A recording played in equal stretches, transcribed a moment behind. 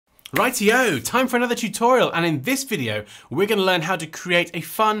Rightio, time for another tutorial, and in this video we're going to learn how to create a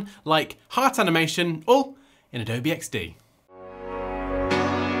fun, like, heart animation, all in Adobe XD.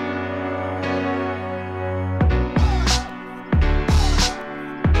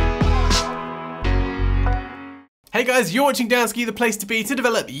 Hey guys, you're watching Downsky, the place to be to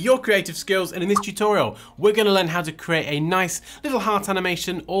develop your creative skills, and in this tutorial we're going to learn how to create a nice little heart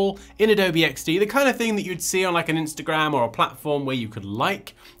animation all in Adobe XD, the kind of thing that you'd see on like an Instagram or a platform where you could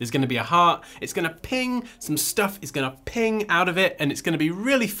like. There's going to be a heart, it's going to ping, some stuff is going to ping out of it, and it's going to be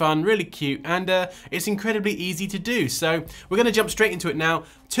really fun, really cute, and it's incredibly easy to do. So we're going to jump straight into it now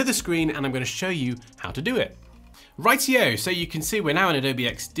to the screen, and I'm going to show you how to do it. Rightio, so you can see we're now in Adobe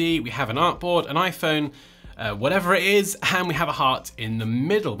XD, we have an artboard, an iPhone, whatever it is, and we have a heart in the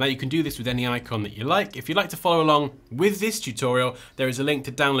middle. Now you can do this with any icon that you like. If you'd like to follow along with this tutorial, there is a link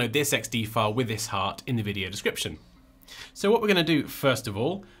to download this XD file with this heart in the video description. So what we're going to do first of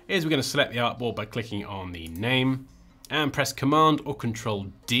all is we're going to select the artboard by clicking on the name and press Command or Control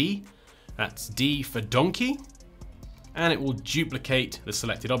D. That's D for donkey, and it will duplicate the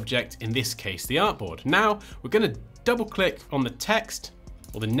selected object, in this case the artboard. Now we're going to double click on the text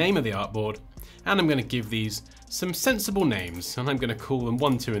or the name of the artboard, and I'm going to give these some sensible names, and I'm going to call them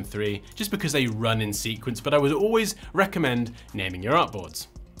 1, 2, and 3 just because they run in sequence, but I would always recommend naming your artboards.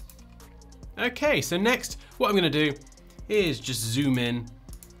 Okay, so next what I'm going to do is just zoom in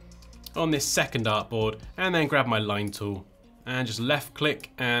on this second artboard and then grab my line tool and just left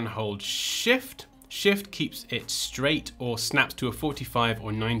click and hold shift. Shift keeps it straight or snaps to a 45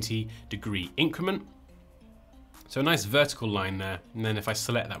 or 90 degree increment. So a nice vertical line there, and then if I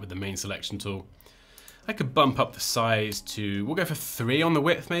select that with the main selection tool, I could bump up the size to, we'll go for 3 on the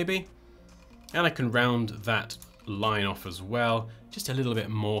width maybe, and I can round that line off as well, just a little bit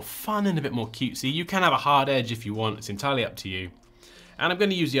more fun and a bit more cutesy. You can have a hard edge if you want, it's entirely up to you. And I'm going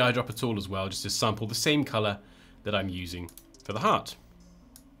to use the eyedropper tool as well, just to sample the same color that I'm using for the heart.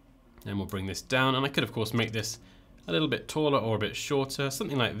 And we'll bring this down, and I could of course make this a little bit taller or a bit shorter,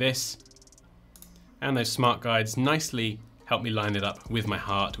 something like this. And those smart guides nicely help me line it up with my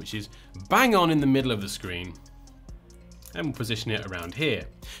heart, which is bang on in the middle of the screen. And we'll position it around here.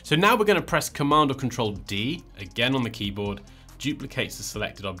 So now we're going to press Command or Control D, again on the keyboard, duplicates the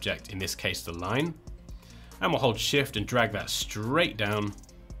selected object, in this case the line. And we'll hold Shift and drag that straight down.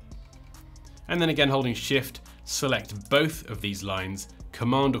 And then again holding Shift, select both of these lines,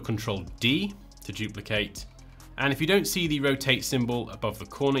 Command or Control D to duplicate. And if you don't see the rotate symbol above the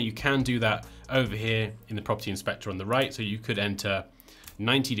corner, you can do that over here in the property inspector on the right. So you could enter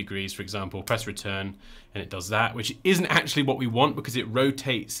 90 degrees, for example, press return, and it does that, which isn't actually what we want because it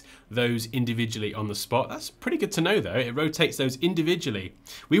rotates those individually on the spot. That's pretty good to know though, it rotates those individually.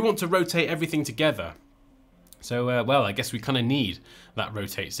 We want to rotate everything together. So, well, I guess we kind of need that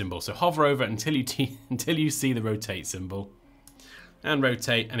rotate symbol. So hover over it until you see the rotate symbol and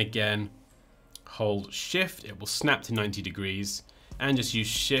rotate, and again, hold Shift, it will snap to 90 degrees, and just use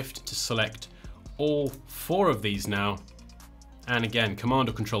Shift to select all 4 of these now. And again, Command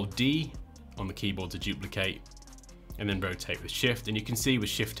or Control D on the keyboard to duplicate, and then rotate with Shift. And you can see with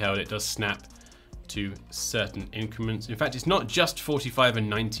Shift held, it does snap to certain increments. In fact, it's not just 45 and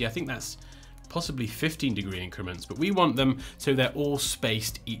 90, I think that's possibly 15 degree increments, but we want them so they're all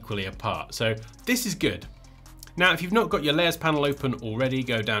spaced equally apart. So this is good. Now, if you've not got your layers panel open already,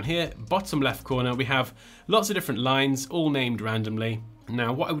 go down here, bottom left corner, we have lots of different lines, all named randomly.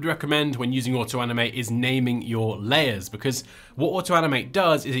 Now, what I would recommend when using Auto-Animate is naming your layers, because what Auto-Animate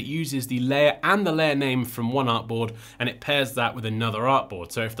does is it uses the layer and the layer name from one artboard, and it pairs that with another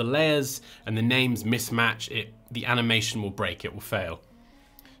artboard. So if the layers and the names mismatch, the animation will break, it will fail.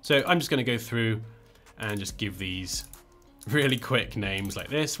 So I'm just going to go through and just give these really quick names like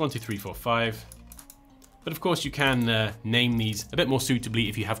this, 1, 2, 3, 4, 5. But of course you can name these a bit more suitably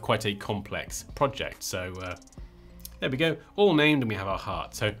if you have quite a complex project. So there we go, all named, and we have our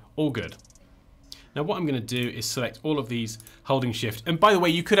heart, so all good. Now what I'm going to do is select all of these holding Shift. And by the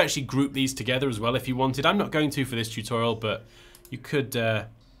way, you could actually group these together as well if you wanted. I'm not going to for this tutorial, but you could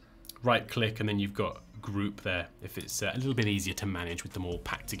right click and then you've got group there if it's a little bit easier to manage with them all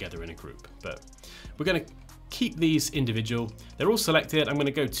packed together in a group. But we're going to keep these individual. They're all selected. I'm going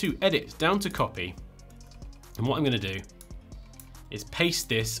to go to Edit, down to Copy. And what I'm going to do is paste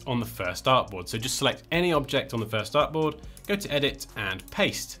this on the first artboard. So just select any object on the first artboard, go to Edit and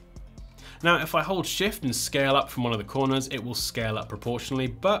Paste. Now if I hold Shift and scale up from one of the corners, it will scale up proportionally,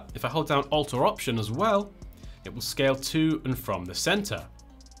 but if I hold down Alt or Option as well, it will scale to and from the center,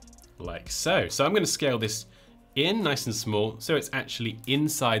 like so. So I'm going to scale this in nice and small so it's actually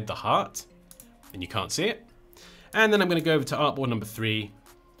inside the heart, and you can't see it. And then I'm going to go over to artboard number 3,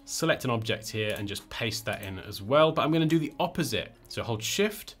 select an object here and just paste that in as well, but I'm going to do the opposite. So hold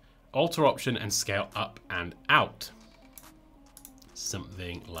Shift, Alt or Option, and scale up and out.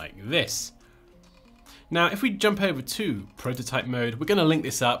 Something like this. Now, if we jump over to prototype mode, we're going to link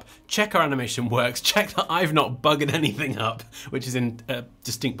this up, check our animation works, check that I've not bugged anything up, which is a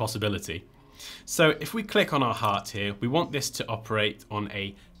distinct possibility. So if we click on our heart here, we want this to operate on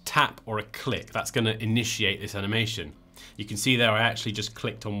a tap or a click. That's going to initiate this animation. You can see there I actually just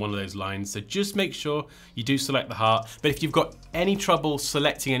clicked on one of those lines, so just make sure you do select the heart. But if you've got any trouble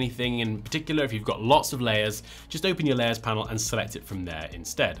selecting anything in particular, if you've got lots of layers, just open your layers panel and select it from there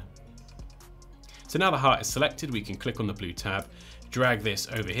instead. So now the heart is selected, we can click on the blue tab, drag this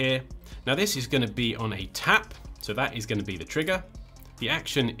over here. Now this is going to be on a tap, so that is going to be the trigger. The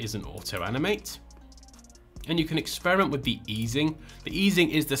action is an auto-animate. And you can experiment with the easing. The easing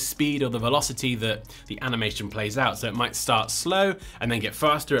is the speed or the velocity that the animation plays out. So it might start slow and then get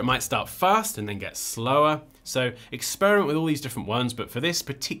faster. It might start fast and then get slower. So experiment with all these different ones. But for this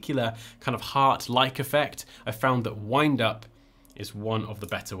particular kind of heart-like effect, I found that wind up is one of the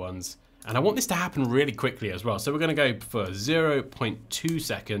better ones. And I want this to happen really quickly as well. So we're going to go for 0.2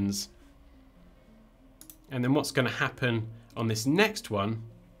 seconds. And then what's going to happen on this next one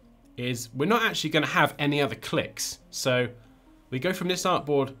is we're not actually going to have any other clicks. So we go from this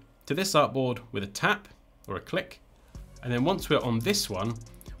artboard to this artboard with a tap or a click. And then once we're on this one,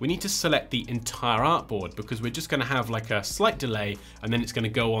 we need to select the entire artboard because we're just going to have like a slight delay and then it's going to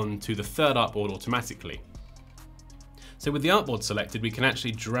go on to the third artboard automatically. So with the artboard selected, we can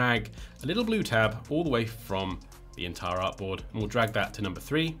actually drag a little blue tab all the way from the entire artboard, and we'll drag that to number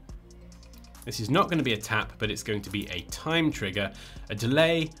 3. This is not going to be a tap, but it's going to be a time trigger, a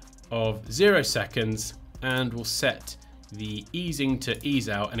delay of 0 seconds, and we'll set the easing to ease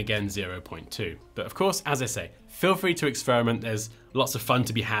out, and again 0.2. But of course, as I say, feel free to experiment. There's lots of fun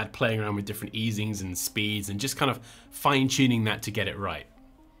to be had playing around with different easings and speeds and just kind of fine-tuning that to get it right.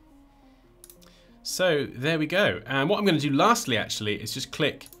 So there we go. And what I'm going to do lastly actually is just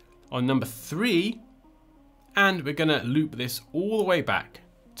click on number 3 and we're going to loop this all the way back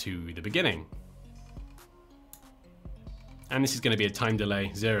to the beginning. And this is going to be a time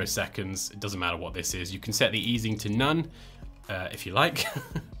delay, 0 seconds. It doesn't matter what this is. You can set the easing to none if you like.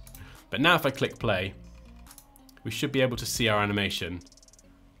 But now if I click play, we should be able to see our animation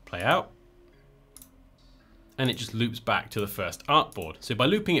play out. And it just loops back to the first artboard. So by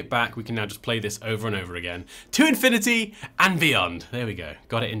looping it back, we can now just play this over and over again to infinity and beyond. There we go,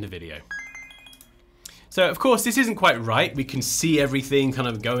 got it in the video. So of course, this isn't quite right. We can see everything kind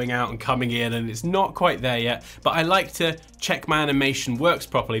of going out and coming in and it's not quite there yet, but I like to check my animation works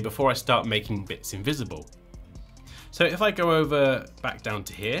properly before I start making bits invisible. So if I go over back down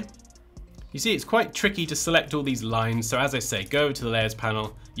to here, you see it's quite tricky to select all these lines. So as I say, go over to the layers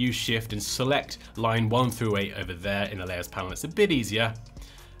panel, use Shift and select line 1 through 8 over there in the layers panel. It's a bit easier,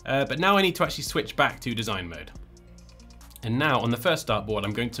 but now I need to actually switch back to design mode. And now on the first artboard,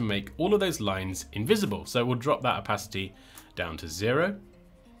 I'm going to make all of those lines invisible. So we'll drop that opacity down to 0.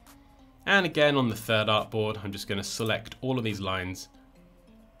 And again on the third artboard, I'm just going to select all of these lines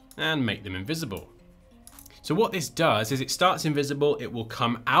and make them invisible. So what this does is it starts invisible, it will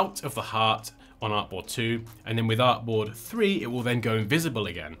come out of the heart on artboard 2, and then with artboard 3, it will then go invisible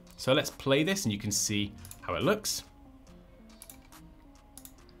again. So let's play this and you can see how it looks.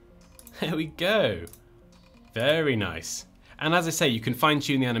 There we go. Very nice. And as I say, you can fine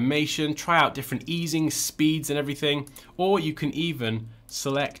tune the animation, try out different easing, speeds and everything, or you can even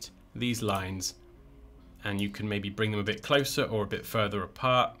select these lines and you can maybe bring them a bit closer or a bit further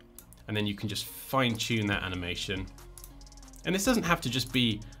apart. And then you can just fine tune that animation. And this doesn't have to just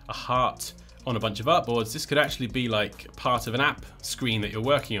be a heart on a bunch of artboards. This could actually be like part of an app screen that you're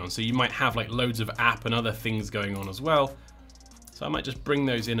working on. So you might have like loads of app and other things going on as well. So I might just bring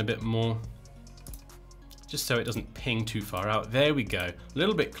those in a bit more, just so it doesn't ping too far out. There we go, a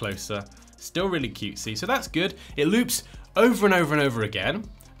little bit closer, still really cutesy. So that's good. It loops over and over and over again.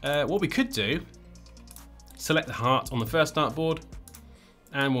 What we could do, select the heart on the first artboard,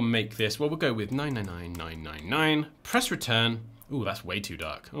 and we'll make this, well, we'll go with 999999, press return. Ooh, that's way too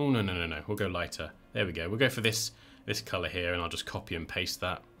dark. Oh, no. We'll go lighter. There we go. We'll go for this color here, and I'll just copy and paste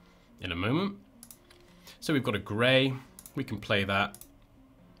that in a moment. So we've got a gray. We can play that.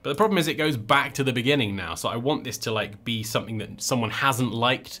 But the problem is it goes back to the beginning now. So I want this to like be something that someone hasn't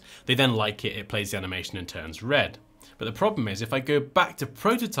liked. They then like it, it plays the animation and turns red. But the problem is if I go back to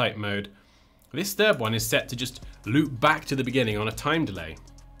prototype mode, this third one is set to just loop back to the beginning on a time delay.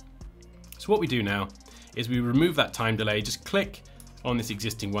 So what we do now is we remove that time delay, just click on this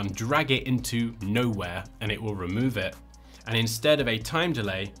existing one, drag it into nowhere, and it will remove it. And instead of a time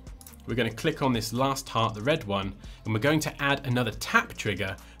delay, we're going to click on this last heart, the red one, and we're going to add another tap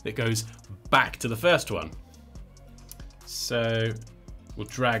trigger that goes back to the first one. So we'll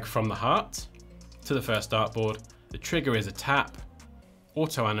drag from the heart to the first dartboard. The trigger is a tap,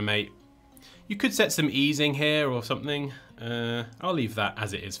 auto-animate. You could set some easing here or something. I'll leave that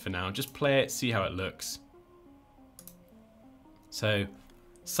as it is for now. Just play it, see how it looks. So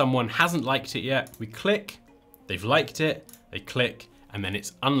someone hasn't liked it yet. We click, they've liked it, they click, and then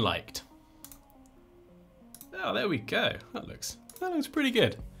it's unliked. Oh, there we go. That looks pretty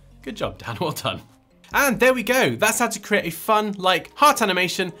good. Good job, Dan, well done. And there we go. That's how to create a fun, like, heart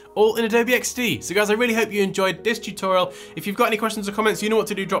animation, all in Adobe XD. So guys, I really hope you enjoyed this tutorial. If you've got any questions or comments, you know what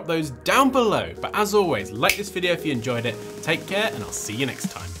to do, drop those down below. But as always, like this video if you enjoyed it. Take care, and I'll see you next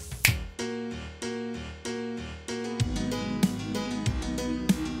time.